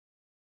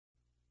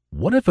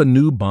What if a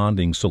new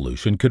bonding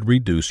solution could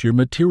reduce your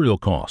material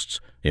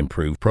costs,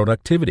 improve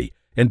productivity,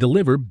 and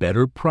deliver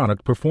better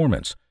product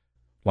performance?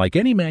 Like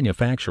any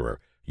manufacturer,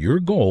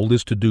 your goal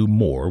is to do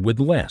more with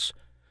less,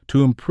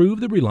 to improve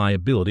the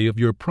reliability of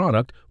your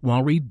product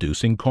while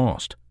reducing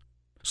cost.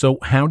 So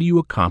how do you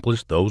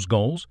accomplish those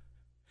goals?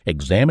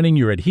 Examining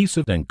your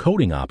adhesive and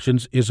coating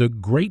options is a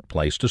great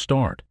place to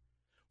start.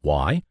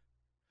 Why?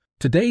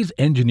 Today's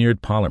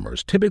engineered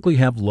polymers typically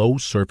have low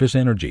surface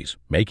energies,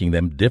 making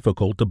them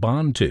difficult to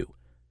bond to.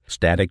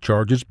 Static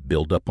charges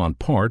build up on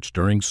parts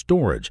during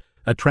storage,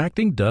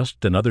 attracting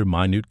dust and other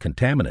minute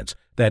contaminants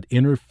that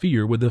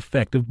interfere with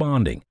effective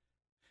bonding.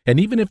 And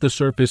even if the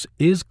surface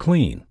is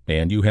clean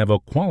and you have a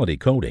quality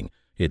coating,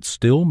 it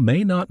still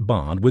may not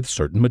bond with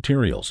certain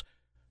materials.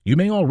 You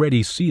may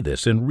already see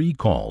this in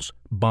recalls,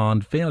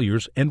 bond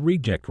failures, and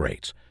reject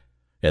rates.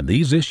 And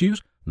these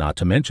issues, not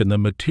to mention the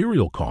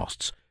material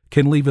costs,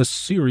 can leave a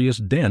serious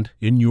dent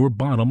in your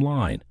bottom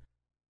line.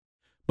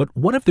 But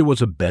what if there was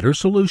a better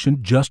solution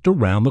just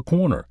around the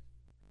corner?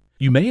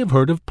 You may have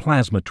heard of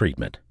plasma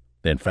treatment.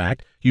 In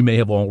fact, you may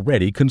have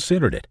already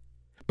considered it.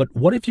 But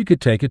what if you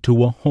could take it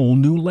to a whole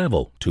new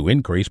level to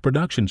increase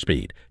production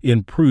speed,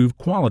 improve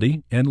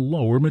quality, and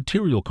lower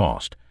material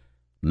cost?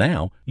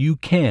 Now you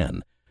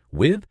can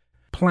with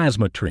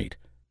Plasma Treat,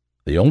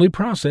 the only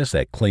process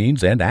that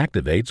cleans and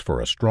activates for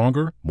a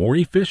stronger, more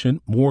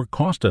efficient, more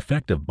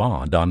cost-effective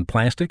bond on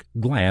plastic,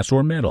 glass,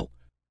 or metal.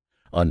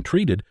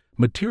 Untreated,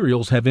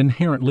 materials have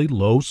inherently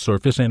low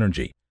surface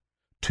energy,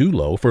 too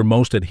low for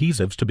most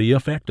adhesives to be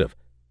effective.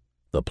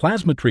 The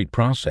Plasma Treat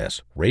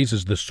process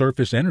raises the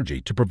surface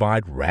energy to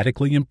provide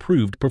radically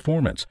improved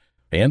performance,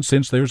 and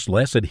since there's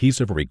less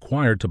adhesive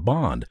required to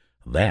bond,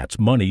 that's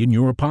money in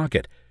your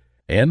pocket.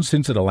 And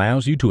since it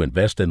allows you to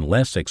invest in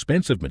less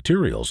expensive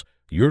materials,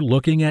 you're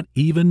looking at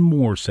even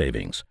more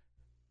savings.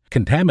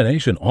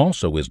 Contamination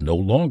also is no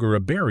longer a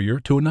barrier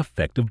to an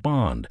effective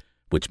bond,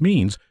 which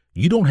means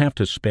you don't have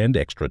to spend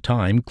extra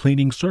time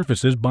cleaning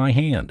surfaces by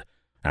hand.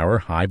 Our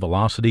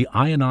high-velocity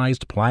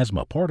ionized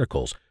plasma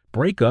particles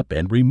break up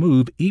and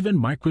remove even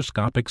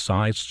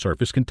microscopic-sized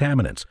surface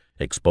contaminants,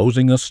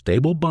 exposing a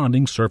stable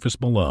bonding surface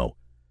below.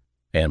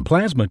 And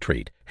Plasma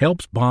Treat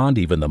helps bond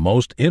even the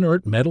most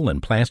inert metal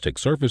and plastic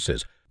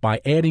surfaces by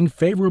adding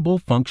favorable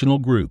functional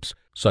groups,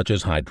 such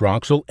as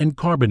hydroxyl and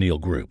carbonyl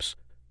groups,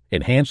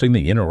 enhancing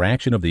the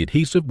interaction of the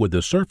adhesive with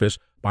the surface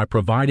by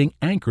providing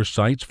anchor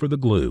sites for the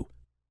glue.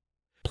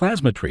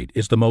 Plasma Treat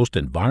is the most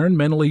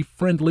environmentally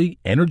friendly,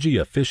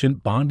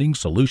 energy-efficient bonding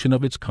solution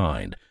of its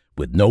kind,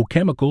 with no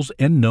chemicals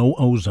and no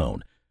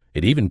ozone.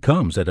 It even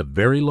comes at a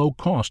very low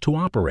cost to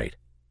operate.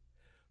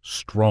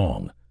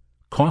 Strong,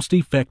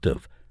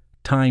 cost-effective,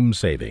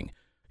 time-saving.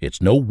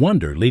 It's no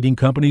wonder leading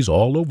companies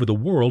all over the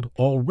world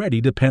already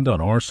depend on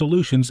our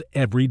solutions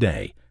every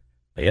day.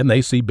 And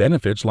they see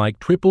benefits like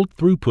tripled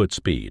throughput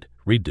speed,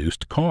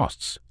 reduced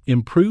costs,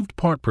 improved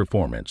part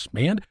performance,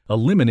 and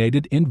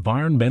eliminated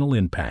environmental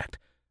impact.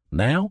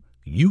 Now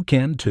you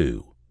can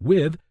too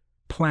with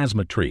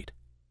Plasma Treat.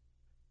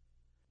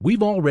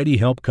 We've already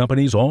helped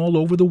companies all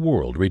over the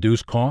world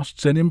reduce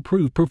costs and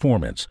improve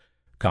performance.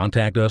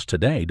 Contact us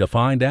today to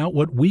find out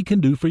what we can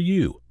do for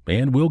you,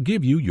 and we'll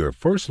give you your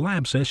first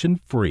lab session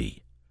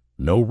free.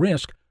 No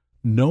risk,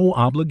 no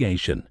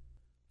obligation.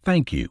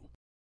 Thank you.